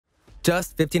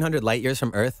Just 1,500 light years from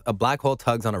Earth, a black hole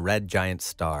tugs on a red giant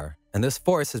star, and this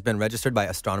force has been registered by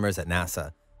astronomers at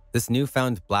NASA. This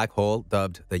newfound black hole,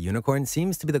 dubbed the Unicorn,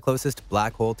 seems to be the closest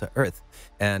black hole to Earth,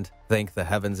 and thank the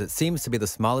heavens, it seems to be the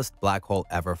smallest black hole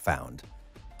ever found.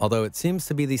 Although it seems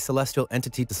to be the celestial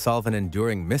entity to solve an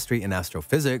enduring mystery in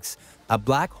astrophysics, a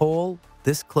black hole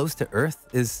this close to Earth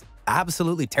is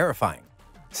absolutely terrifying.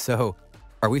 So,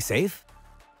 are we safe?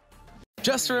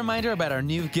 Just a reminder about our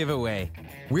new giveaway.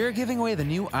 We're giving away the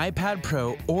new iPad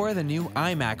Pro or the new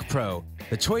iMac Pro.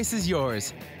 The choice is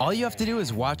yours. All you have to do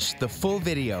is watch the full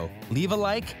video, leave a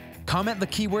like, comment the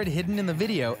keyword hidden in the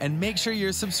video, and make sure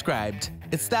you're subscribed.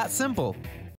 It's that simple.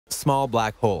 Small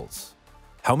black holes.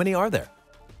 How many are there?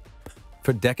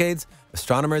 For decades,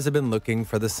 astronomers have been looking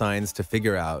for the signs to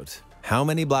figure out how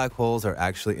many black holes are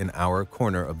actually in our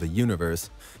corner of the universe,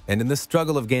 and in the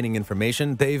struggle of gaining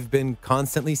information, they've been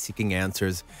constantly seeking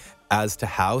answers as to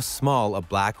how small a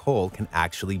black hole can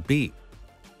actually be.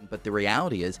 But the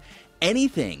reality is,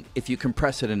 anything, if you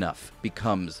compress it enough,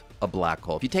 becomes a black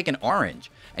hole. If you take an orange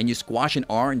and you squash an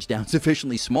orange down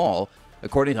sufficiently small,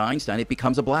 according to Einstein, it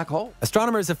becomes a black hole.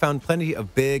 Astronomers have found plenty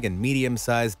of big and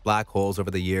medium-sized black holes over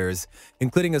the years,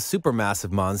 including a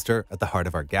supermassive monster at the heart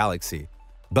of our galaxy.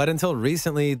 But until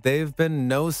recently, there have been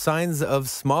no signs of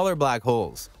smaller black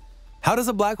holes. How does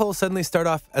a black hole suddenly start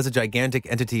off as a gigantic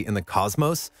entity in the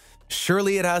cosmos?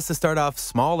 Surely it has to start off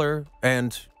smaller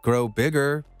and grow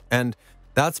bigger, and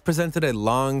that's presented a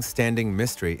long-standing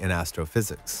mystery in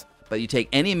astrophysics. But you take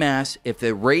any mass, if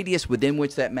the radius within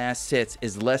which that mass sits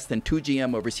is less than 2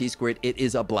 gm over c squared, it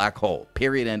is a black hole.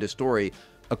 Period. End of story,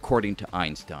 according to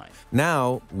Einstein.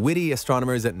 Now, witty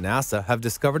astronomers at NASA have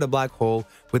discovered a black hole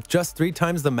with just 3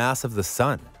 times the mass of the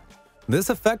Sun. This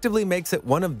effectively makes it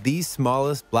one of the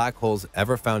smallest black holes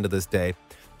ever found to this day,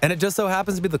 and it just so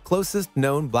happens to be the closest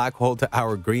known black hole to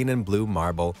our green and blue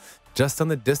marble, just on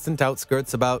the distant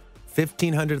outskirts about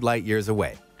 1,500 light years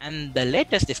away. And the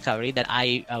latest discovery that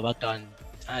I worked on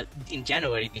in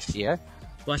January this year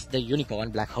was the Unicorn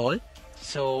black hole.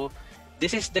 So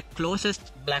this is the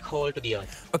closest black hole to the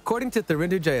Earth. According to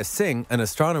Thirindu Jayasinghe, an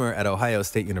astronomer at Ohio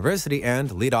State University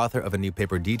and lead author of a new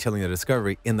paper detailing the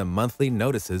discovery in the monthly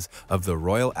notices of the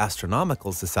Royal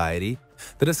Astronomical Society,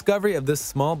 the discovery of this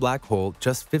small black hole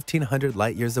just 1,500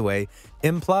 light years away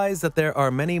implies that there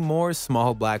are many more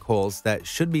small black holes that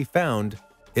should be found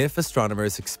if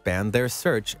astronomers expand their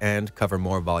search and cover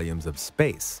more volumes of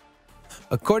space.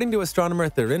 According to astronomer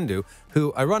Thirindu,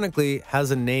 who ironically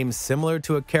has a name similar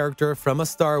to a character from a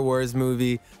Star Wars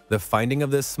movie, the finding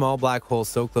of this small black hole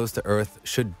so close to Earth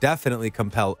should definitely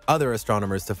compel other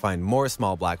astronomers to find more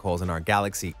small black holes in our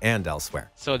galaxy and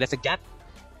elsewhere. So there's a gap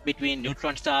between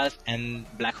neutron stars and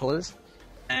black holes,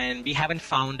 and we haven't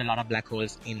found a lot of black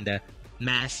holes in the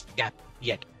mass gap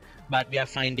yet. But we are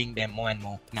finding them more and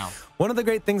more now. One of the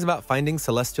great things about finding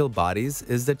celestial bodies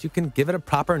is that you can give it a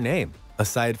proper name,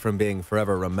 aside from being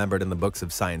forever remembered in the books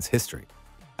of science history.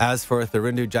 As for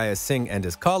Thirindu Jayasinghe and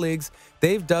his colleagues,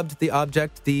 they've dubbed the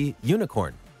object the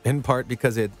Unicorn, in part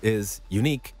because it is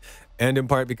unique, and in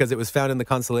part because it was found in the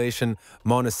constellation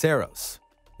Monoceros,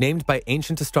 named by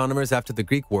ancient astronomers after the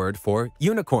Greek word for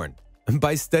unicorn.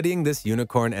 By studying this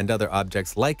unicorn and other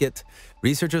objects like it,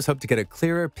 researchers hope to get a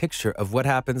clearer picture of what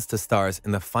happens to stars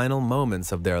in the final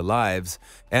moments of their lives,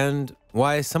 and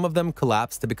why some of them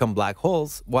collapse to become black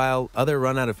holes, while others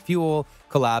run out of fuel,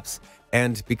 collapse,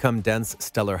 and become dense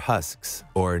stellar husks,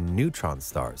 or neutron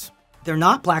stars. They're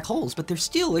not black holes, but they're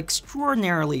still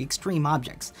extraordinarily extreme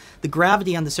objects. The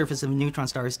gravity on the surface of a neutron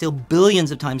star is still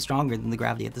billions of times stronger than the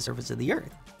gravity at the surface of the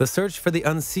Earth. The search for the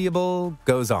unseeable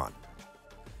goes on.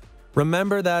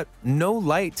 Remember that no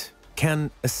light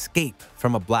can escape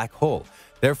from a black hole.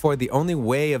 Therefore, the only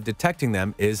way of detecting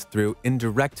them is through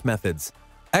indirect methods.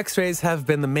 X-rays have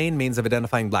been the main means of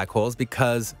identifying black holes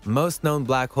because most known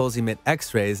black holes emit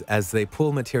X-rays as they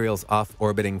pull materials off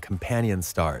orbiting companion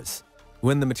stars.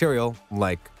 When the material,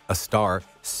 like a star,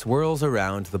 swirls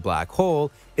around the black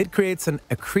hole, it creates an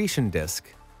accretion disk,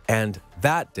 and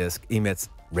that disk emits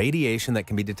radiation that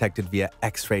can be detected via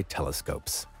X-ray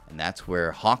telescopes. And that's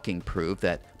where Hawking proved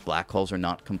that black holes are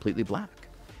not completely black.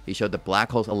 He showed that black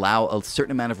holes allow a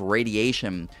certain amount of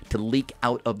radiation to leak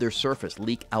out of their surface,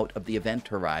 leak out of the event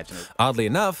horizon. Oddly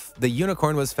enough, the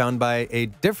Unicorn was found by a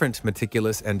different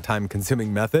meticulous and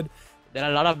time-consuming method. There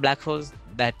are a lot of black holes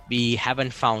that we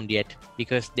haven't found yet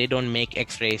because they don't make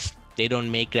X-rays, they don't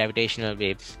make gravitational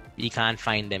waves. We can't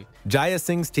find them.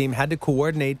 Jayasinghe's team had to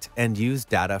coordinate and use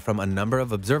data from a number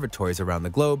of observatories around the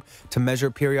globe to measure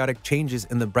periodic changes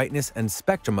in the brightness and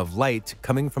spectrum of light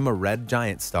coming from a red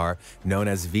giant star known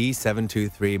as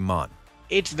V723 Mon.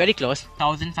 It's very close,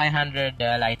 1,500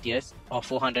 light years or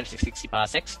 460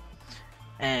 parsecs,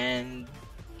 and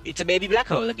it's a baby black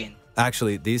hole again.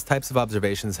 Actually, these types of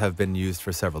observations have been used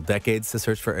for several decades to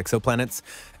search for exoplanets,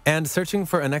 and searching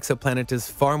for an exoplanet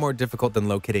is far more difficult than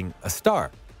locating a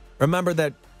star. Remember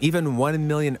that even 1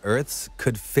 million Earths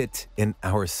could fit in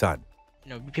our sun.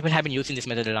 People have been using this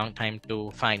method a long time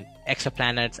to find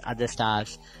exoplanets, other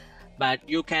stars, but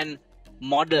you can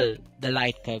model the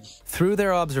light curves. Through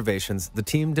their observations, the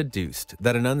team deduced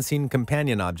that an unseen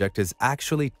companion object is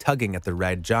actually tugging at the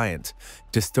red giant,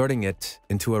 distorting it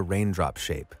into a raindrop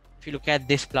shape. If you look at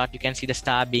this plot, you can see the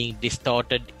star being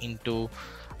distorted into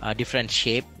a different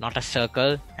shape, not a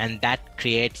circle, and that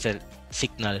creates a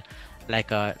signal,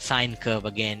 like a sine curve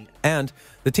again. And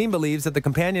the team believes that the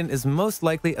companion is most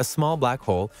likely a small black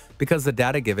hole because the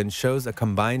data given shows a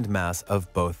combined mass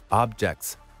of both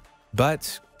objects.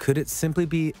 But could it simply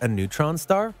be a neutron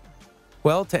star?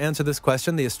 Well, to answer this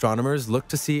question, the astronomers look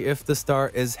to see if the star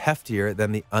is heftier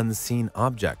than the unseen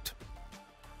object.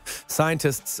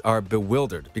 Scientists are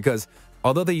bewildered because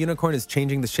although the unicorn is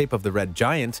changing the shape of the red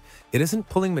giant, it isn't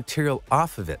pulling material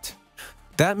off of it.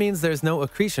 That means there's no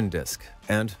accretion disk,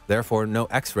 and therefore no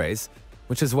X-rays,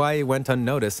 which is why it went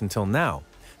unnoticed until now.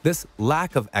 This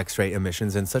lack of X-ray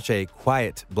emissions in such a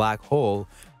quiet black hole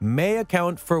may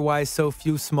account for why so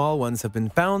few small ones have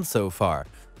been found so far.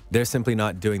 They're simply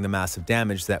not doing the massive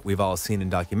damage that we've all seen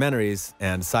in documentaries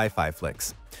and sci-fi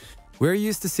flicks. We're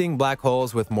used to seeing black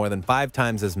holes with more than 5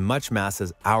 times as much mass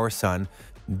as our sun.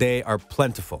 They are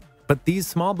plentiful, but these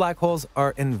small black holes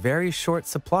are in very short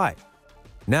supply.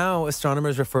 Now,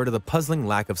 astronomers refer to the puzzling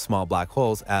lack of small black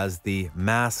holes as the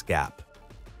mass gap.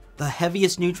 The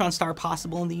heaviest neutron star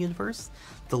possible in the universe,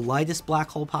 the lightest black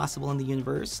hole possible in the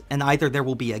universe, and either there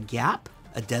will be a gap,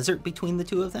 a desert between the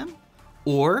two of them,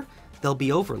 or they'll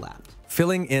be overlapped.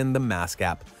 Filling in the mass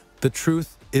gap, the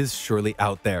truth is surely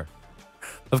out there.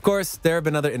 Of course, there have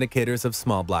been other indicators of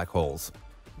small black holes.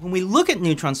 When we look at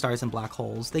neutron stars and black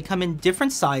holes, they come in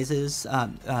different sizes,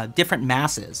 different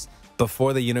masses.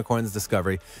 Before the unicorn's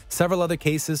discovery, several other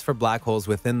cases for black holes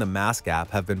within the mass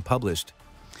gap have been published.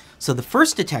 So the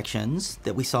first detections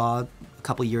that we saw a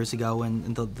couple years ago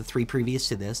and the 3 previous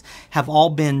to this have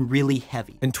all been really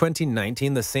heavy. In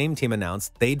 2019, the same team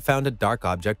announced they'd found a dark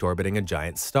object orbiting a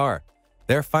giant star.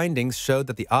 Their findings showed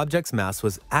that the object's mass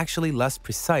was actually less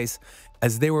precise,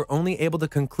 as they were only able to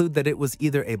conclude that it was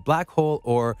either a black hole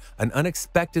or an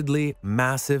unexpectedly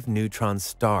massive neutron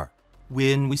star.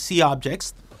 When we see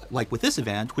objects, like with this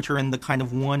event, which are in the kind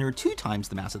of 1 or 2 times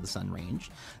the mass of the sun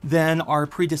range, then our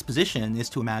predisposition is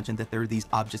to imagine that there are these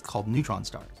objects called neutron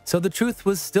stars. So the truth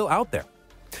was still out there.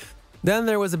 Then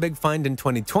there was a big find in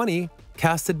 2020,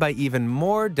 casted by even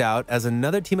more doubt as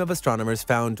another team of astronomers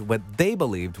found what they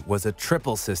believed was a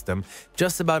triple system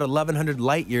just about 1,100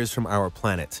 light years from our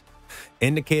planet.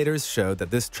 Indicators showed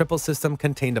that this triple system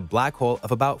contained a black hole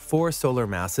of about 4 solar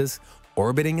masses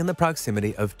orbiting in the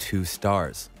proximity of 2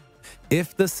 stars.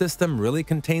 If the system really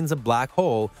contains a black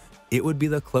hole, it would be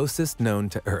the closest known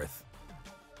to Earth.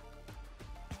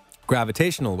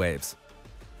 Gravitational waves.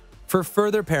 For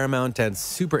further paramount and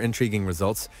super intriguing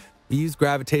results, we use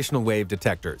gravitational wave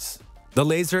detectors. The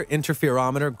Laser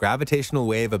Interferometer Gravitational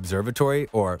Wave Observatory,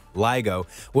 or LIGO,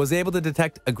 was able to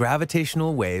detect a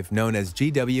gravitational wave known as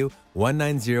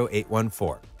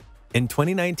GW190814. In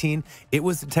 2019, it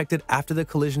was detected after the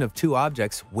collision of 2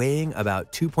 objects weighing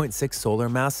about 2.6 solar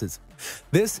masses.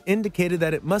 This indicated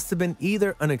that it must have been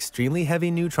either an extremely heavy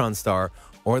neutron star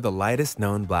or the lightest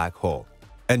known black hole.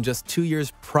 And just 2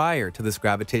 years prior to this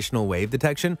gravitational wave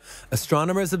detection,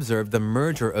 astronomers observed the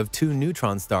merger of 2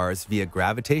 neutron stars via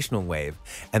gravitational wave,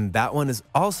 and that one is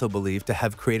also believed to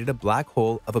have created a black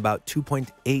hole of about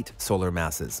 2.8 solar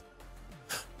masses.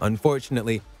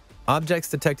 Unfortunately, objects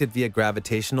detected via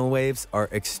gravitational waves are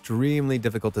extremely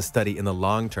difficult to study in the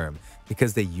long term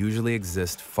because they usually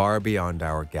exist far beyond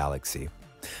our galaxy.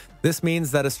 This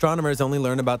means that astronomers only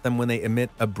learn about them when they emit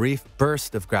a brief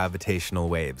burst of gravitational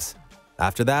waves.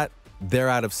 After that, they're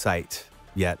out of sight,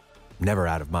 yet never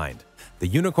out of mind. The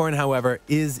unicorn, however,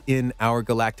 is in our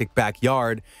galactic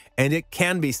backyard, and it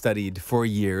can be studied for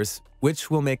years, which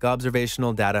will make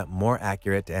observational data more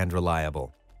accurate and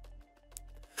reliable.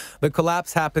 The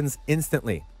collapse happens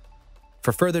instantly.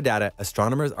 For further data,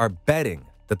 astronomers are betting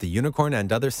that the unicorn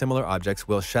and other similar objects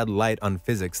will shed light on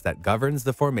physics that governs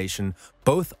the formation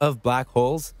both of black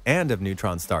holes and of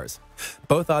neutron stars.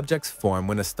 Both objects form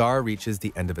when a star reaches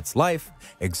the end of its life,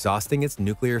 exhausting its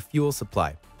nuclear fuel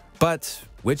supply. But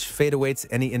which fate awaits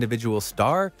any individual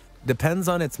star depends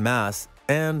on its mass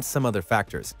and some other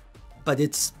factors. but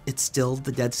it's still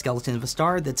the dead skeleton of a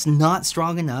star that's not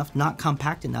strong enough, not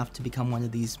compact enough to become one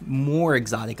of these more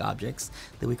exotic objects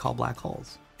that we call black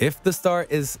holes. If the star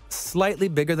is slightly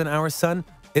bigger than our sun,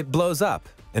 it blows up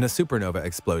in a supernova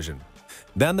explosion.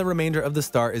 Then the remainder of the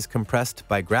star is compressed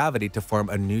by gravity to form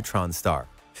a neutron star.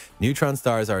 Neutron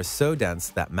stars are so dense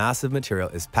that massive material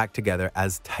is packed together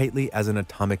as tightly as an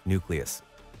atomic nucleus.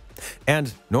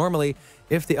 And normally,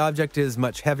 if the object is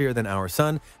much heavier than our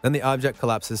sun, then the object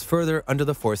collapses further under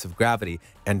the force of gravity,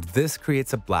 and this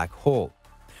creates a black hole.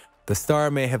 The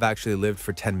star may have actually lived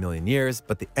for 10 million years,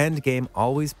 but the end game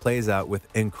always plays out with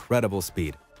incredible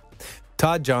speed.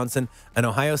 Todd Johnson, an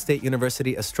Ohio State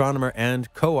University astronomer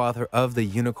and co-author of the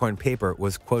Unicorn paper,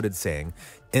 was quoted saying,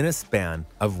 "In a span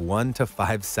of 1 to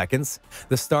 5 seconds,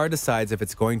 the star decides if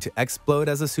it's going to explode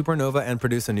as a supernova and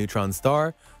produce a neutron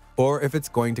star, or if it's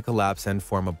going to collapse and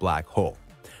form a black hole.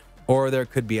 Or there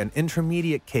could be an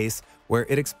intermediate case where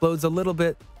it explodes a little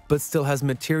bit, but still has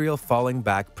material falling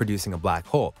back, producing a black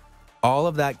hole. All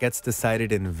of that gets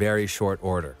decided in very short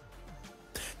order."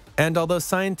 And although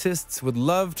scientists would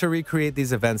love to recreate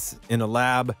these events in a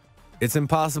lab, it's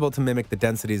impossible to mimic the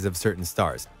densities of certain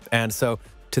stars. And so,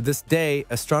 to this day,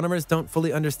 astronomers don't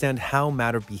fully understand how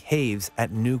matter behaves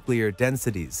at nuclear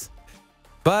densities.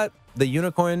 But the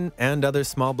unicorn and other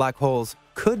small black holes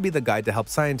could be the guide to help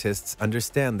scientists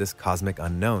understand this cosmic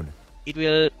unknown. It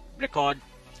will record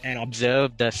and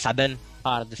observe the southern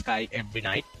part of the sky every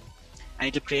night, and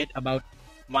it will create about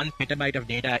 1 petabyte of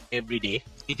data every day.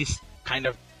 It is kind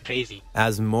of crazy.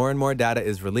 As more and more data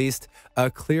is released,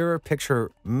 a clearer picture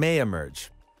may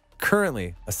emerge.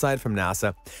 Currently, aside from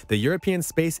NASA, the European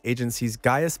Space Agency's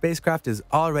Gaia spacecraft is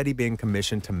already being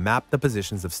commissioned to map the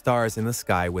positions of stars in the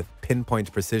sky with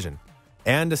pinpoint precision.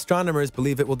 And astronomers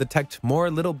believe it will detect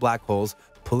more little black holes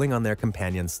pulling on their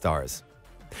companion stars.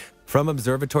 From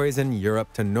observatories in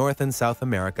Europe to North and South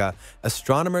America,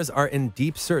 astronomers are in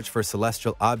deep search for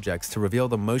celestial objects to reveal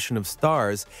the motion of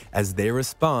stars as they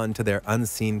respond to their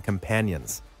unseen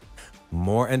companions.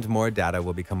 More and more data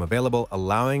will become available,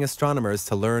 allowing astronomers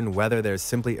to learn whether there's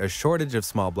simply a shortage of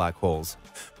small black holes,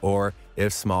 or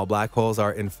if small black holes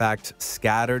are in fact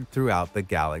scattered throughout the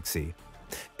galaxy.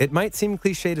 It might seem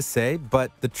cliche to say,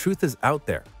 but the truth is out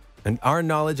there, and our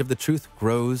knowledge of the truth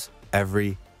grows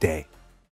every day.